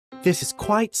This is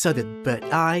quite sudden, but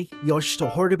I,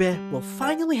 Yoshito Horube, will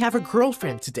finally have a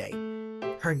girlfriend today.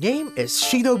 Her name is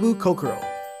Shinobu Kokoro.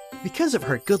 Because of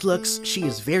her good looks, she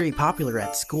is very popular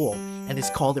at school, and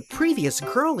is called the prettiest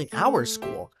girl in our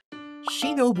school.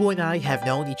 Shinobu and I have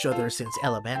known each other since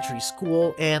elementary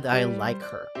school, and I like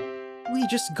her. We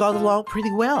just got along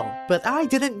pretty well, but I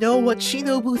didn't know what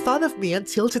Shinobu thought of me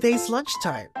until today's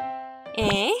lunchtime.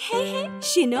 Hey,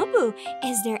 Shinobu,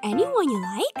 is there anyone you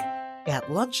like?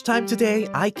 At lunchtime today,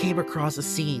 I came across a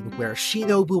scene where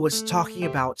Shinobu was talking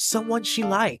about someone she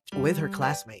liked with her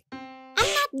classmate. I'm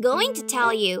not going to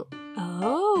tell you.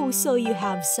 Oh, so you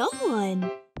have someone.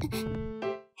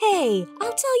 Hey,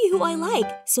 I'll tell you who I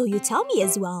like, so you tell me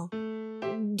as well.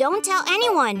 Don't tell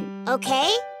anyone,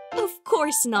 okay? Of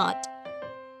course not.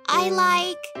 I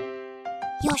like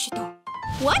Yoshito.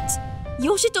 What?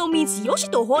 Yoshito means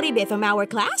Yoshito Horibe from our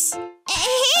class?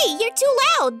 Hey, you're too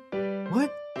loud!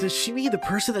 What? Does she mean the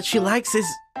person that she likes is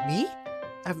me?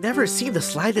 I've never seen the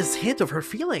slightest hint of her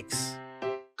feelings.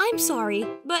 I'm sorry,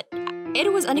 but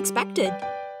it was unexpected.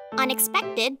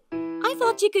 Unexpected? I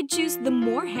thought you could choose the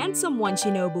more handsome one,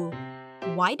 Shinobu.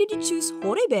 Why did you choose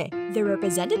Horibe, the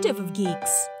representative of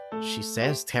geeks? She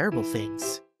says terrible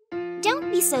things.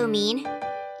 Don't be so mean.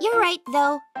 You're right,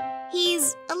 though.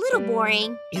 He's a little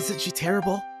boring. Isn't she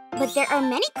terrible? But there are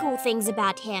many cool things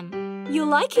about him. You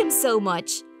like him so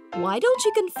much. Why don't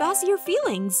you confess your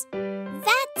feelings?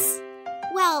 That's...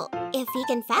 well, if he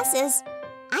confesses,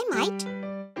 I might.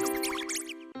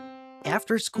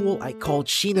 After school, I called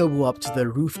Shinobu up to the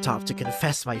rooftop to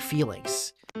confess my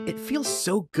feelings. It feels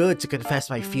so good to confess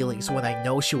my feelings when I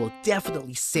know she will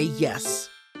definitely say yes.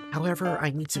 However,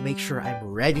 I need to make sure I'm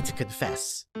ready to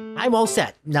confess. I'm all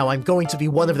set. Now I'm going to be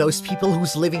one of those people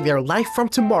who's living their life from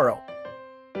tomorrow.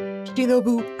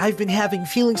 Shinobu, I've been having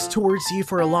feelings towards you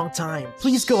for a long time.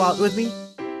 Please go out with me.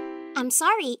 I'm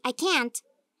sorry, I can't.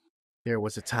 There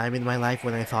was a time in my life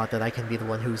when I thought that I can be the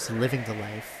one who's living the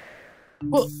life.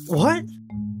 Well, what?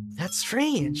 That's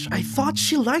strange. I thought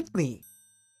she liked me.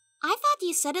 I thought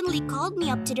you suddenly called me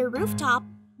up to the rooftop,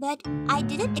 but I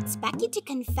didn't expect you to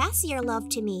confess your love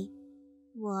to me.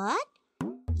 What?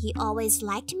 You always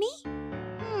liked me?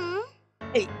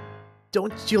 Hey,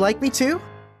 don't you like me too?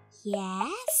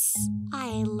 Yes,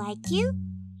 I like you.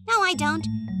 No, I don't.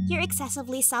 You're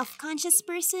excessively self-conscious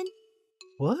person.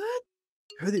 What?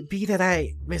 Could it be that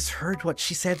I misheard what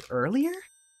she said earlier?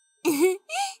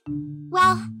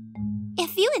 Well,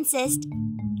 if you insist,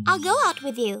 I'll go out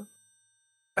with you.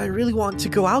 I really want to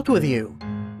go out with you.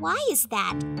 Why is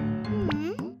that?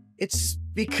 It's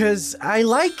because I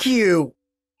like you.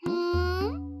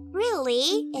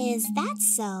 Really? Is that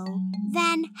so?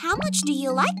 Then how much do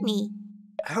you like me?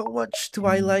 How much do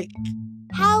I like?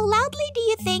 How loudly do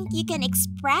you think you can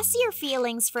express your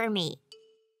feelings for me?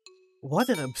 What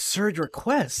an absurd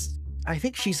request. I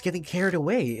think she's getting carried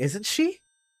away, isn't she?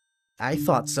 I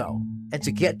thought so. And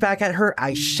to get back at her,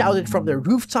 I shouted from the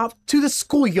rooftop to the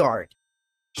schoolyard.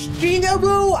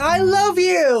 Shinobu, I love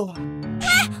you!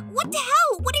 Ah, what the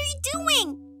hell? What are you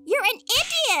doing? You're an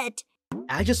idiot!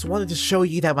 I just wanted to show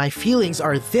you that my feelings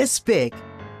are this big.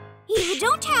 You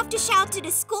don't have to shout to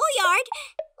the schoolyard.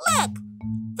 Look,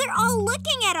 they're all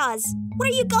looking at us. What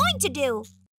are you going to do?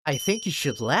 I think you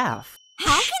should laugh.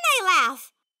 How can I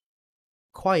laugh?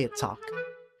 Quiet talk.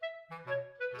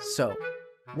 So,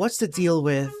 what's the deal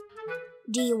with...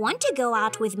 Do you want to go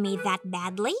out with me that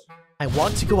badly? I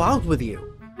want to go out with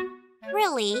you.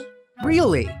 Really?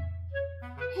 Really?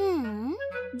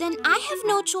 Then I have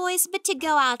no choice but to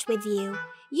go out with you.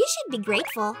 You should be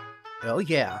grateful. Oh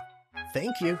yeah.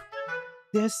 Thank you.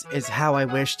 This is how I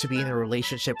wish to be in a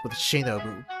relationship with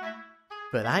Shinobu.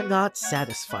 But I'm not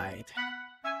satisfied.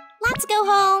 Let's go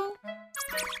home.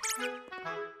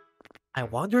 I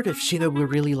wondered if Shinobu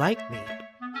really liked me.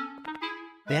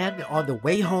 Then, on the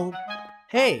way home...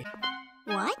 Hey!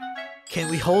 What? Can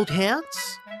we hold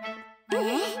hands?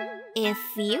 If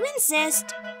you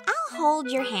insist, I'll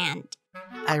hold your hand.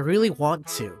 I really want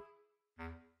to.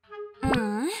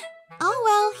 Oh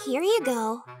well, here you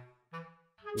go.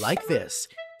 Like this.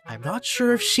 I'm not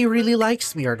sure if she really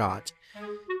likes me or not.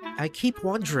 I keep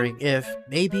wondering if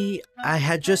maybe I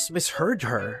had just misheard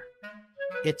her.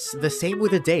 It's the same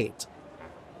with a date.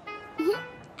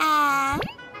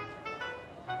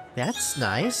 That's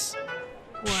nice.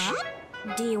 What?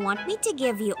 Do you want me to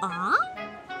give you all?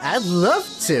 I'd love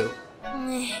to.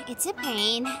 It's a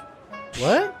pain.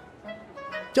 What?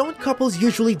 Don't couples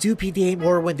usually do PDA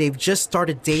more when they've just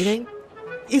started dating?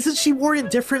 Isn't she more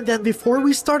indifferent than before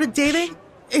we started dating?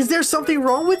 Is there something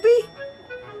wrong with me?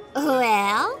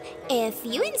 Well, if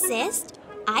you insist,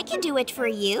 I can do it for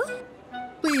you.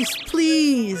 Please,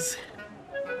 please.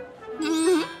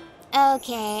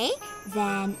 Okay,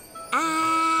 then,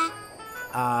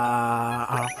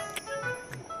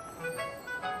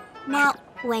 Now,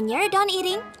 when you're done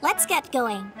eating, let's get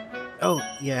going. Oh,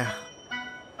 yeah.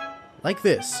 Like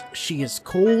this, she is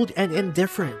cold and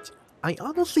indifferent. I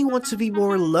honestly want to be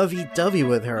more lovey-dovey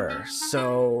with her,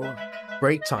 so...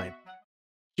 Break time.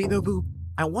 Shinobu,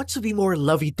 I want to be more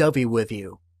lovey-dovey with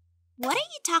you. What are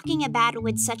you talking about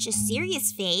with such a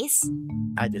serious face?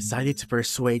 I decided to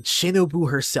persuade Shinobu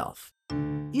herself.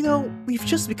 You know, we've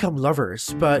just become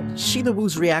lovers, but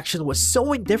Shinobu's reaction was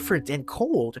so indifferent and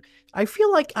cold. I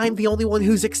feel like I'm the only one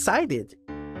who's excited.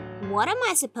 What am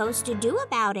I supposed to do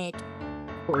about it?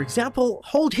 For example,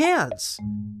 hold hands.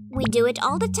 We do it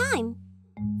all the time.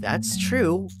 That's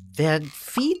true. Then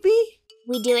feed me?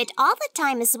 We do it all the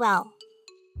time as well.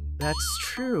 That's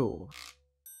true.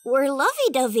 We're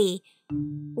lovey-dovey.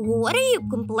 What are you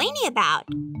complaining about?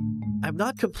 I'm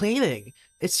not complaining.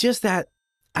 It's just that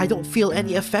I don't feel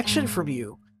any affection from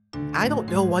you. I don't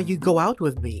know why you go out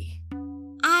with me.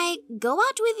 I go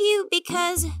out with you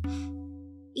because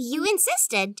you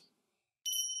insisted.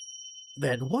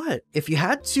 Then what? If you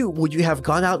had to, would you have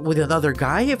gone out with another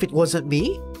guy if it wasn't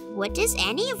me? What does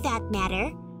any of that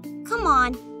matter? Come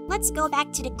on, let's go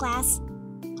back to the class.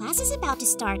 Class is about to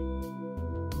start.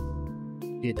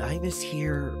 Did I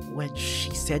mishear when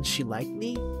she said she liked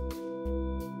me?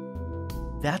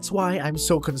 That's why I'm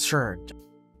so concerned.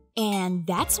 And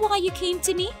that's why you came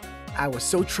to me? I was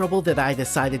so troubled that I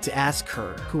decided to ask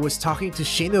her, who was talking to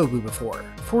Shinobu before,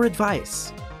 for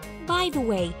advice. By the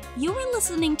way, you were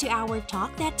listening to our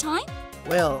talk that time?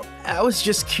 Well, I was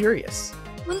just curious.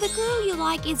 When the girl you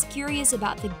like is curious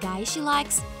about the guy she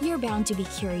likes, you're bound to be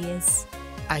curious.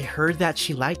 I heard that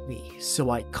she liked me, so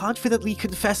I confidently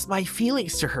confessed my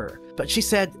feelings to her, but she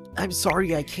said, "I'm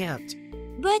sorry, I can't."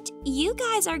 But you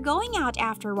guys are going out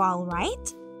after a while,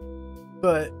 right?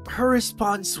 But her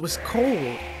response was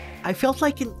cold. I felt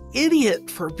like an idiot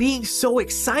for being so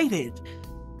excited.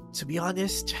 To be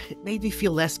honest, it made me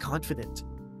feel less confident.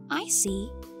 I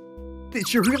see.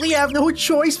 Did you really have no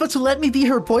choice but to let me be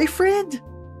her boyfriend?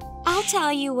 I'll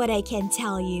tell you what I can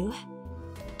tell you.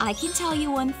 I can tell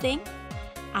you one thing.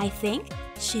 I think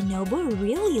Shinobu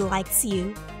really likes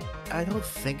you. I don't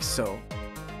think so.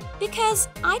 Because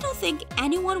I don't think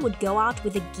anyone would go out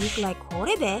with a geek like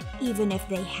Horebe even if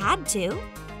they had to.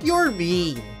 You're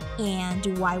mean.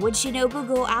 And why would Shinobu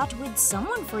go out with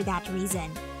someone for that reason?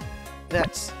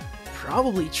 That's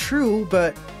probably true,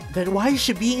 but then why is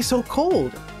she being so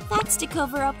cold? That's to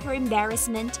cover up her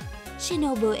embarrassment.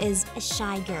 Shinobu is a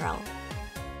shy girl.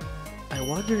 I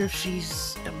wonder if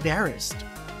she's embarrassed.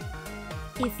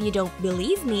 If you don't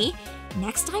believe me,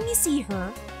 next time you see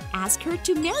her, ask her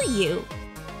to marry you.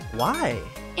 Why?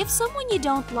 If someone you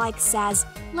don't like says,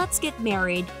 "Let's get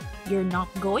married," you're not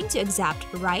going to accept,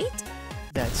 right?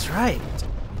 That's right.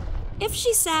 If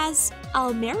she says,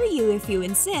 "I'll marry you if you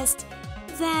insist,"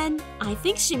 then I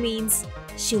think she means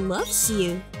she loves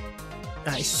you.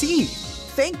 I see.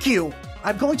 Thank you.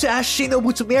 I'm going to ask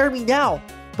Shinobu to marry me now.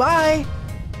 Bye.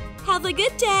 Have a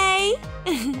good day.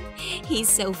 He's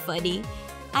so funny.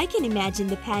 I can imagine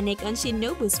the panic on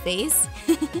Shinobu's face.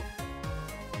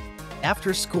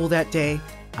 After school that day,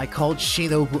 I called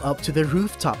Shinobu up to the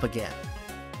rooftop again.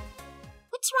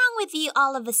 What's wrong with you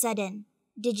all of a sudden?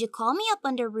 Did you call me up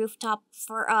on the rooftop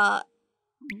for a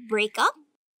breakup?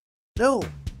 No,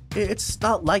 it's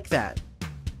not like that.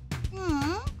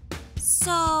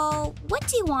 So, what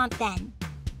do you want then?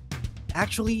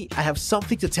 Actually, I have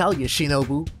something to tell you,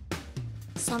 Shinobu.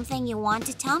 Something you want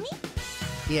to tell me?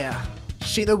 Yeah,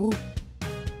 Shinobu,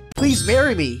 please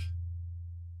marry me.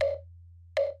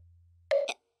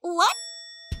 What?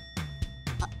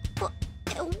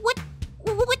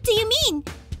 What do you mean?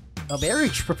 A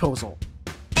marriage proposal.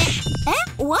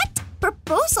 What?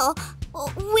 Proposal?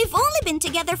 We've only been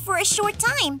together for a short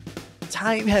time.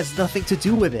 Time has nothing to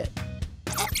do with it.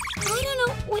 I don't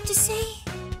know what to say.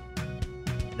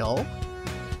 No?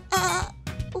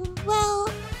 Well,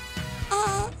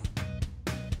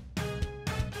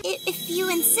 if you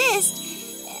insist,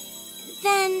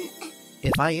 then...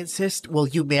 If I insist, will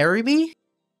you marry me?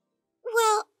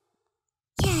 Well,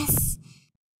 yes.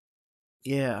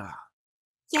 Yeah.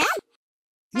 Yeah?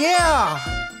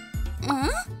 Yeah!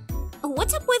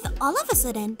 What's up with all of a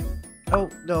sudden? Oh,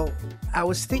 no. I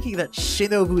was thinking that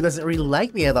Shinobu doesn't really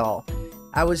like me at all.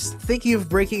 I was thinking of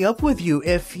breaking up with you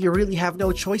if you really have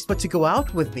no choice but to go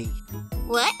out with me.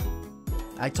 What?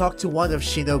 I talked to one of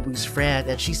Shinobu's friends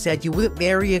and she said you wouldn't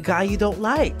marry a guy you don't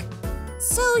like.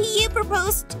 So you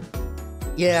proposed?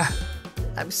 Yeah.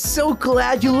 I'm so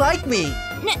glad you like me!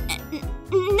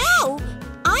 No!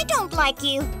 I don't like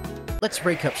you. Let's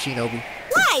break up, Shinobu.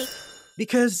 Why?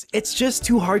 Because it's just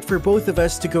too hard for both of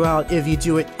us to go out if you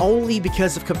do it only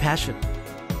because of compassion.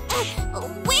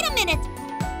 Wait a minute!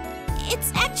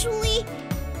 It's actually...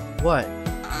 What?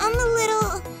 I'm a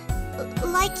little...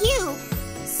 like you.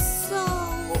 So...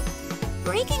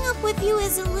 breaking up with you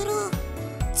is a little...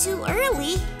 too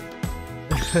early.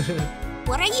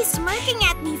 What are you smirking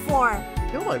at me for?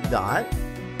 No, I'm not.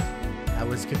 I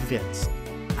was convinced.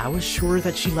 I was sure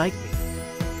that she liked me.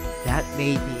 That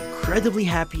made me incredibly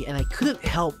happy and I couldn't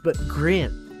help but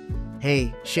grin.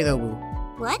 Hey,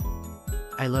 Shinobu. What?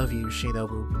 I love you,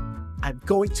 Shinobu. I'm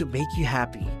going to make you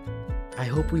happy. I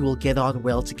hope we will get on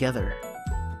well together.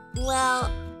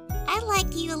 Well, I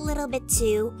like you a little bit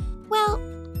too. Well,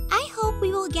 I hope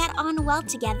we will get on well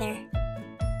together.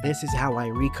 This is how I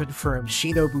reconfirmed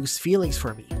Shinobu's feelings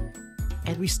for me.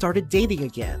 And we started dating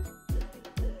again.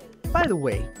 By the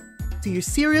way, do you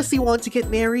seriously want to get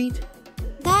married?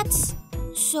 That's...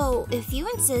 so if you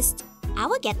insist, I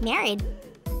will get married.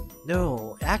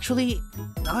 No, actually,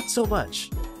 not so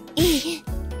much.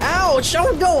 Ouch!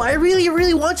 Oh no, I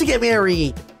really want to get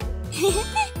married!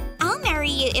 I'll marry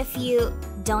you if you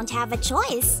don't have a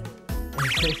choice.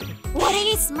 What are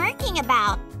you smirking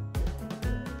about?